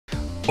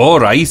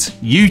Alright,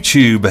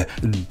 YouTube,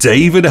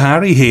 David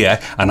Harry here,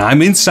 and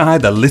I'm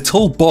inside a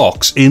little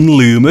box in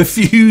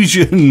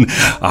LumaFusion.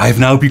 I've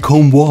now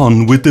become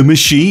one with the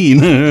machine.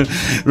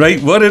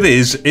 Right, what it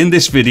is, in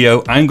this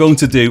video, I'm going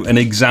to do an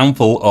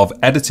example of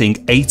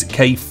editing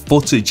 8K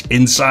footage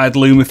inside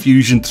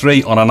LumaFusion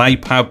 3 on an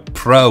iPad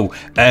Pro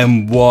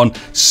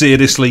M1.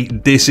 Seriously,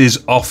 this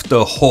is off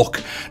the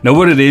hook. Now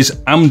what it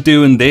is, I'm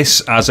doing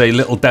this as a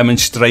little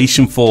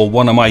demonstration for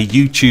one of my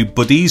YouTube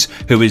buddies,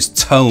 who is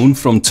Tone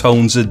from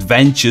Tone's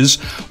Adventures,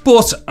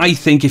 but I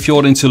think if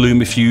you're into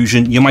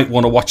LumaFusion, you might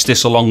want to watch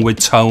this along with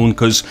Tone,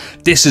 because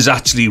this is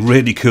actually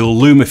really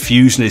cool.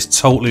 LumaFusion is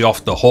totally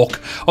off the hook.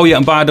 Oh yeah,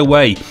 and by the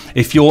way,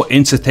 if you're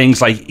into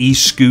things like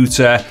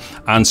e-scooter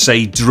and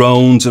say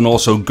drones and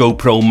also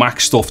GoPro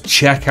Max stuff,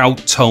 check out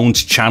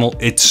Tone's channel.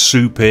 It's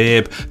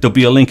superb. There'll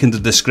be a link in the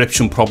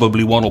description,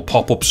 probably one will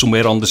pop up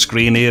somewhere on the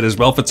screen here as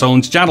well for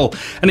Tone's channel.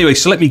 Anyway,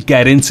 so let me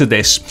get into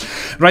this.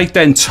 Right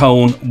then,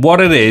 Tone,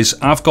 what it is,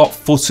 I've got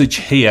footage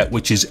here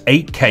which is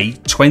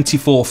 8K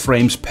 24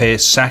 frames per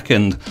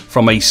second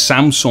from a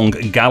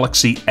Samsung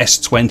Galaxy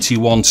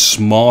S21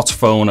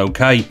 smartphone.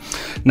 Okay,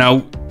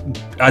 now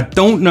I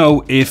don't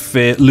know if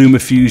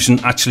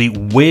LumaFusion actually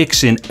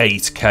works in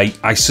 8K.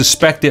 I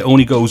suspect it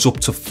only goes up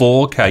to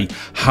 4K.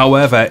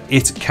 However,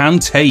 it can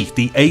take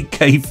the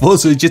 8K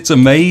footage. It's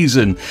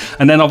amazing.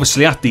 And then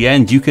obviously at the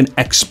end, you can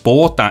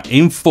export that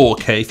in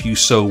 4K if you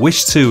so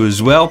wish to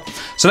as well.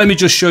 So let me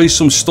just show you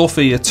some stuff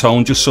here,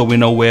 Tone, just so we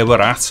know where we're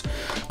at.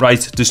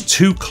 Right, there's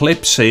two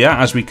clips here,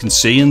 as we can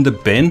see in the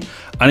bin.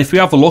 And if we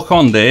have a look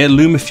on there,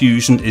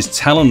 LumaFusion is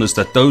telling us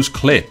that those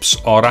clips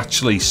are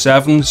actually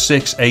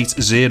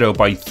 7680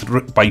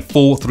 by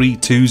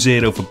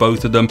 4320 for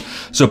both of them.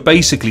 So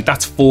basically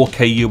that's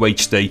 4K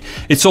UHD.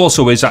 It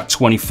also is at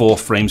 24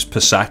 frames per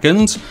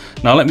second.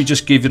 Now let me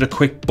just give you a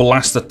quick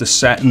blast at the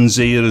settings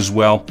here as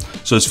well.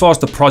 So as far as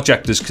the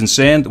project is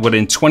concerned, we're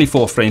in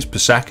 24 frames per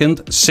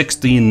second,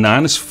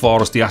 16:9 as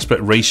far as the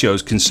aspect ratio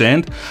is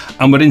concerned.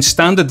 And we're in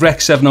standard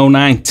Rec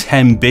 709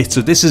 10-bit.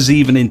 So this is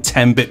even in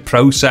 10-bit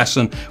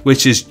processing,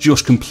 which is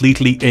just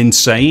completely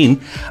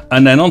insane.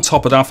 And then on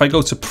top of that, if I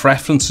go to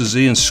preferences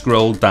here and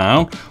scroll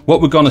down,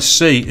 what we're going to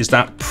see is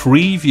that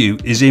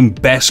preview is in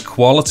best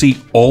quality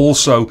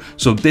also.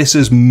 So this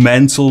is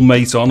mental,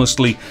 mate,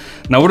 honestly.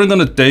 Now what I'm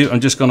going to do, I'm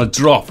just going to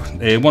drop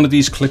one of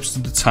these clips to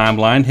the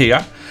timeline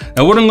here.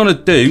 Now what I'm going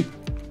to do,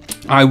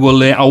 I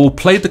will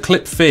play the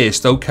clip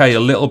first, okay, a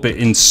little bit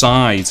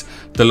inside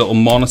the little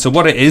monitor.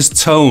 What it is,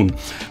 Tone,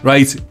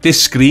 right,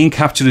 this screen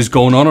capture is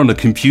going on a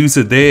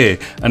computer there,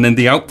 and then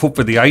the output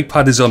for the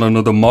iPad is on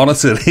another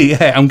monitor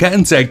here. I'm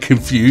getting dead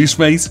confused,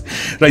 mate.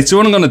 Right, so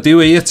what I'm going to do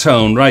here,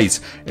 Tone, right,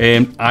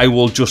 I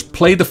will just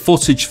play the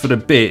footage for a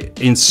bit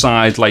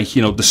inside, like,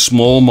 you know, the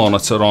small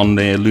monitor on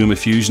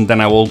LumaFusion, then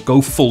I will go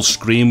full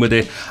screen with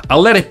it. I'll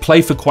let it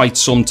play for quite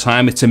some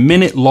time. It's a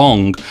minute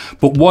long,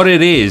 but what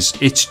it is,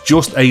 it's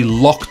just a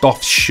locked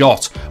off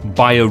shot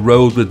by a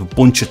road with a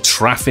bunch of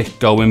traffic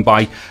going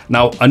by.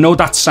 Now I know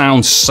that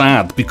sounds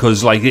sad,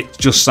 because like it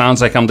just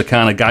sounds like I'm the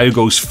kind of guy who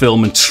goes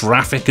filming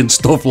traffic and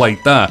stuff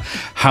like that.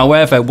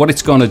 However, what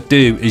it's going to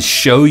do is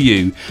show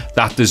you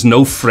that there's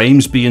no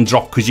frames being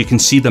dropped, because you can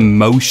see the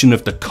motion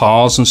of the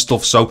cars and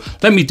stuff. So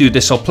let me do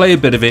this. I'll play a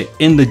bit of it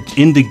in the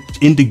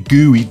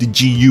GUI, the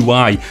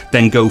GUI,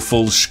 then go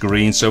full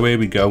screen. So here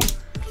we go.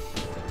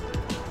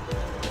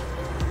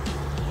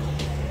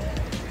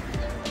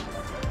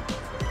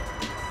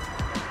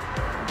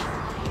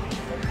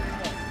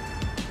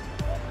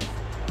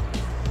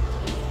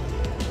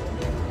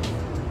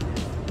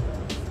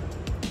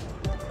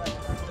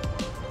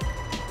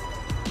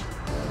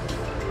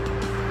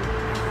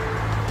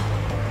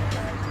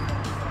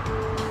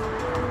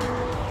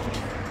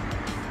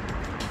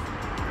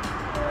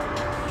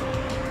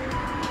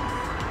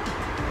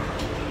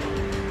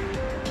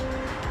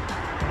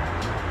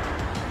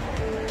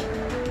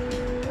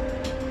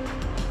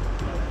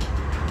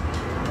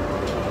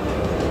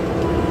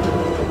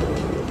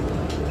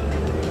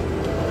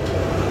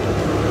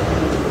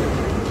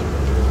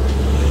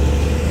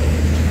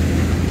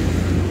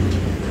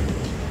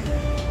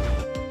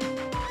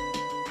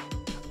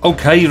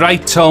 Okay,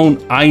 right,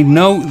 Tone, I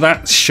know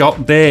that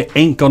shot there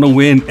ain't gonna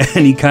win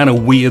any kind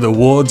of weird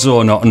awards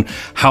or nothing.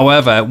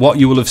 However, what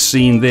you will have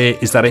seen there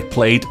is that it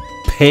played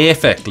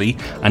perfectly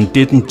and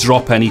didn't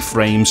drop any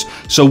frames.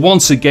 So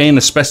once again,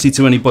 especially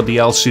to anybody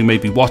else who may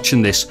be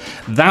watching this,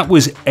 that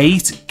was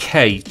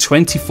 8K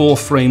 24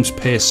 frames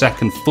per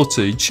second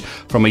footage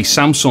from a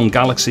Samsung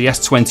Galaxy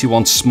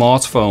S21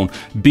 smartphone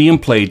being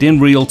played in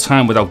real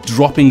time without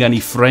dropping any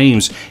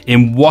frames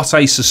in what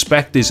I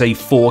suspect is a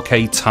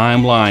 4K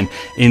timeline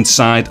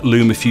inside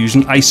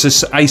LumaFusion. I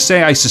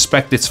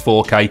suspect it's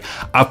 4K.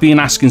 I've been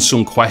asking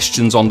some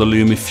questions on the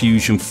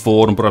LumaFusion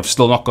forum, but I've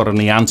still not got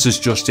any answers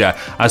just yet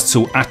as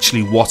to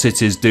actually what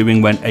it is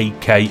doing when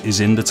 8K is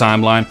in the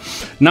timeline.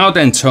 Now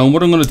then, Tone,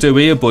 what I'm going to do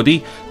here,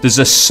 buddy, there's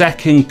a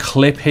second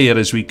clip here,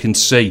 as we can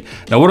see.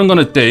 Now what I'm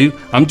going to do,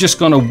 I'm just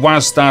going to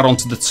waz that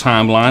onto the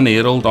timeline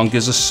here. Hold on, give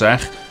us a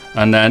sec.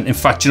 And then, in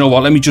fact, you know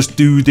what? Let me just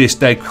do this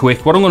dead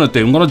quick. What I'm going to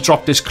do, I'm going to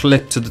drop this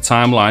clip to the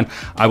timeline.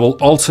 I will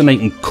alternate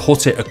and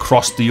cut it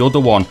across the other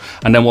one.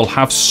 And then we'll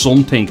have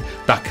something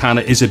that kind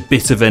of is a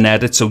bit of an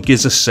edit. So give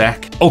us a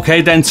sec.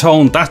 Okay then,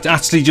 Tone, that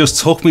actually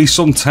just took me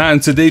some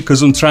time to do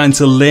because I'm trying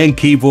to learn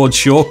keyboard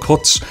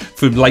shortcuts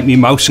for like me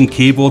mouse and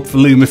keyboard for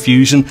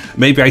LumaFusion.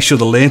 Maybe I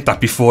should have learned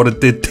that before I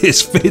did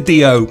this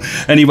video.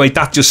 Anyway,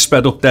 that just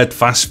sped up dead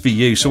fast for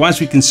you. So as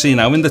we can see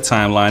now in the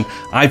timeline,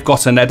 I've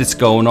got an edit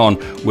going on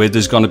where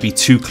there's going to be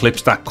two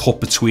clips that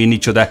cut between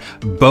each other.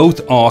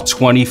 Both are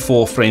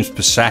 24 frames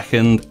per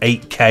second,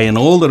 8K and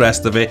all the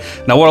rest of it.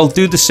 Now what I'll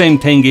do the same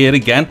thing here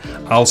again.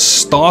 I'll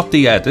start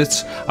the edit.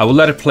 I will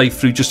let it play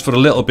through just for a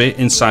little bit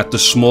inside the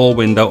small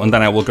window, and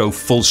then I will go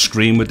full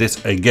screen with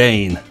it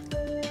again.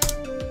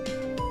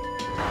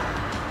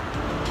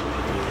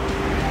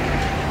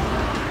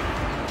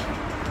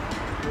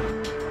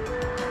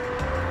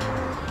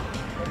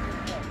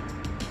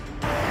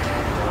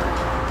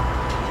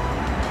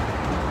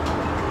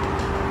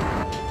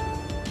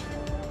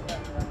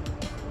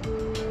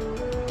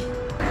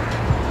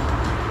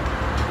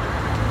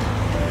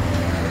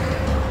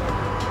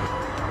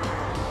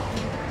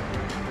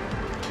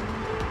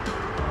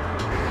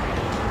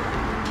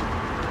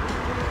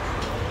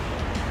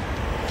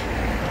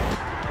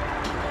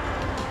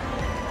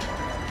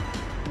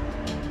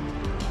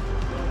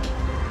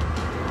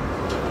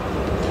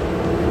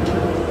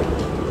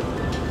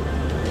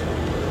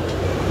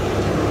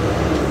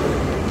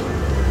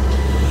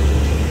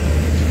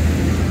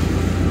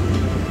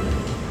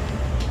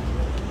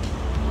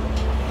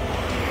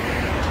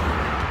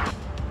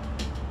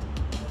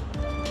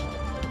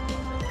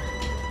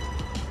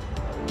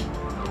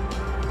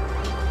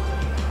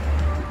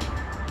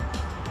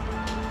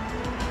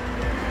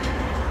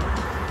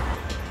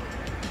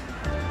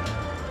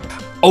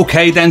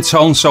 Okay then,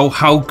 Tone, so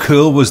how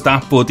cool was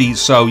that, buddy?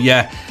 So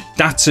yeah,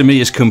 that to me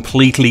is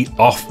completely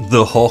off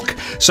the hook.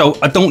 So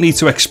I don't need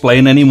to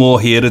explain any more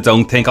here, I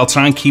don't think. I'll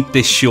try and keep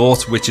this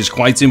short, which is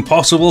quite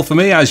impossible for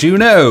me, as you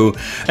know.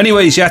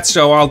 Anyways, yeah,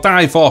 so I'll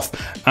dive off.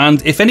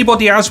 And if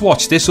anybody has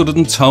watched this other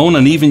than Tone,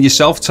 and even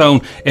yourself,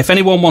 Tone, if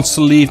anyone wants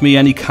to leave me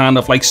any kind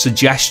of like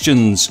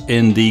suggestions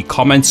in the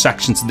comment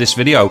section to this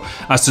video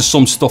as to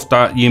some stuff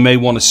that you may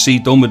want to see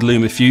done with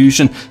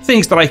LumaFusion,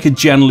 things that I could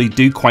generally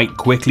do quite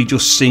quickly,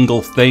 just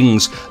single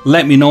things,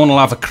 let me know and I'll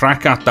have a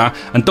crack at that.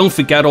 And don't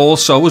forget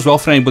also as well,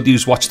 for anybody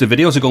who's watched the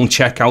video, to go and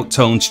check out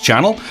Tone's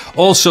channel.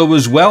 Also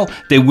as well,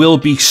 there will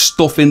be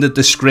stuff in the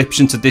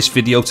description to this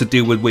video to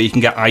do with where you can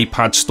get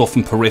iPad stuff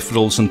and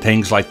peripherals and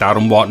things like that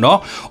and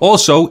whatnot.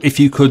 Also, if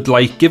you could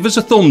like give us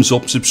a thumbs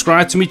up,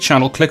 subscribe to my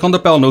channel, click on the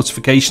bell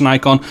notification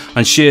icon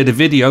and share the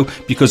video,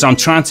 because I'm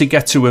trying to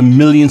get to 1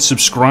 million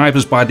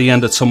subscribers by the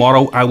end of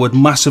tomorrow. I would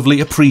massively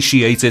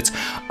appreciate it.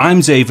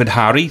 I'm David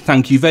Harry.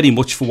 Thank you very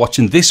much for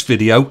watching this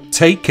video.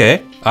 Take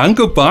care and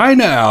goodbye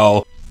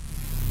now.